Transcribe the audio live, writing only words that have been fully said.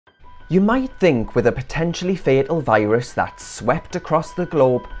You might think with a potentially fatal virus that's swept across the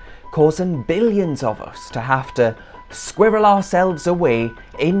globe, causing billions of us to have to squirrel ourselves away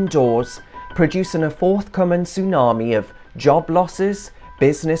indoors, producing a forthcoming tsunami of job losses,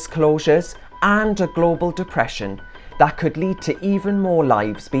 business closures and a global depression that could lead to even more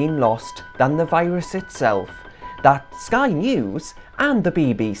lives being lost than the virus itself, that Sky News and the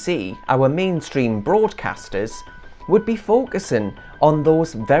BBC, our mainstream broadcasters, would be focusing on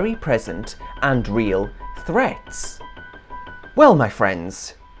those very present and real threats. Well, my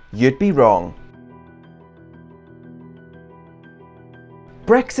friends, you'd be wrong.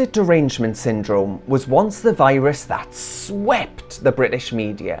 Brexit derangement syndrome was once the virus that swept the British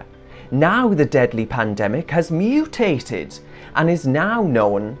media. Now the deadly pandemic has mutated and is now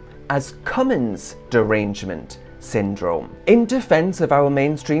known as Cummings derangement syndrome. In defence of our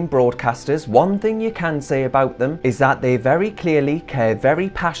mainstream broadcasters, one thing you can say about them is that they very clearly care very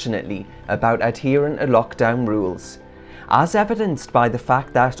passionately about adhering to lockdown rules, as evidenced by the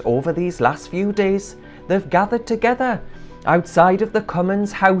fact that over these last few days they've gathered together outside of the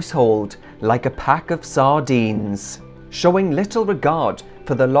Cummings household like a pack of sardines, showing little regard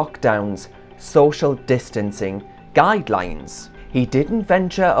for the lockdown's social distancing guidelines. He didn't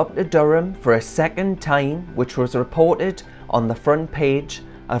venture up to Durham for a second time, which was reported on the front page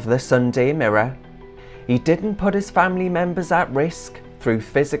of the Sunday Mirror. He didn't put his family members at risk through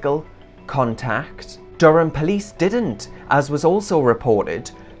physical contact. Durham police didn't, as was also reported,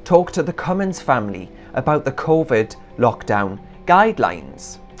 talk to the Cummings family about the COVID lockdown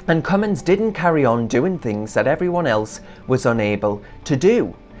guidelines. And Cummings didn't carry on doing things that everyone else was unable to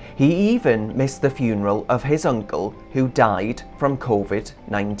do. He even missed the funeral of his uncle who died from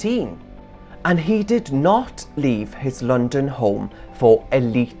COVID-19. And he did not leave his London home for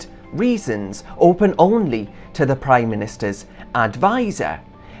elite reasons, open only to the Prime Minister's advisor.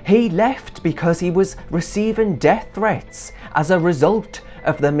 He left because he was receiving death threats as a result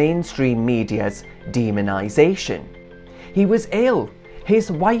of the mainstream media's demonisation. He was ill.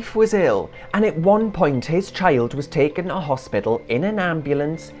 His wife was ill, and at one point his child was taken to hospital in an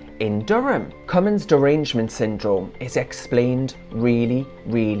ambulance in Durham. Cummings derangement syndrome is explained really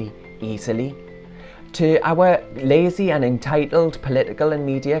easily. To our lazy and entitled political and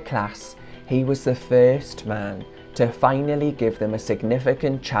media class, he was the first man to finally give them a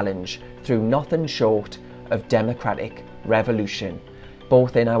significant challenge through nothing short of democratic revolution,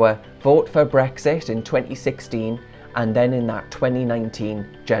 both in our vote for Brexit in 2016 and then in that 2019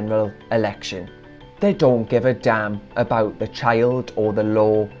 general election. They don't give a damn about the child or the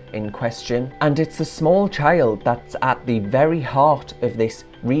law in question, and it's the small child that's at the very heart of this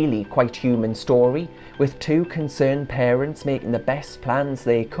really quite human story, with two concerned parents making the best plans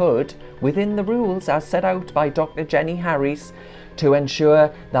they could within the rules as set out by Dr. Jenny Harries to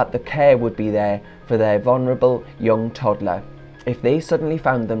ensure that the care would be there for their vulnerable young toddler if they suddenly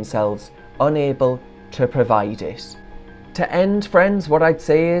found themselves unable to provide it. To end, friends, what I'd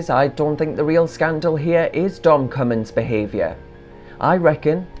say is I don't think the real scandal here is Dom Cummings' behaviour. I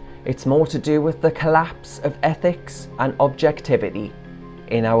reckon it's more to do with the collapse of ethics and objectivity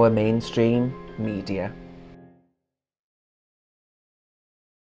in our mainstream media.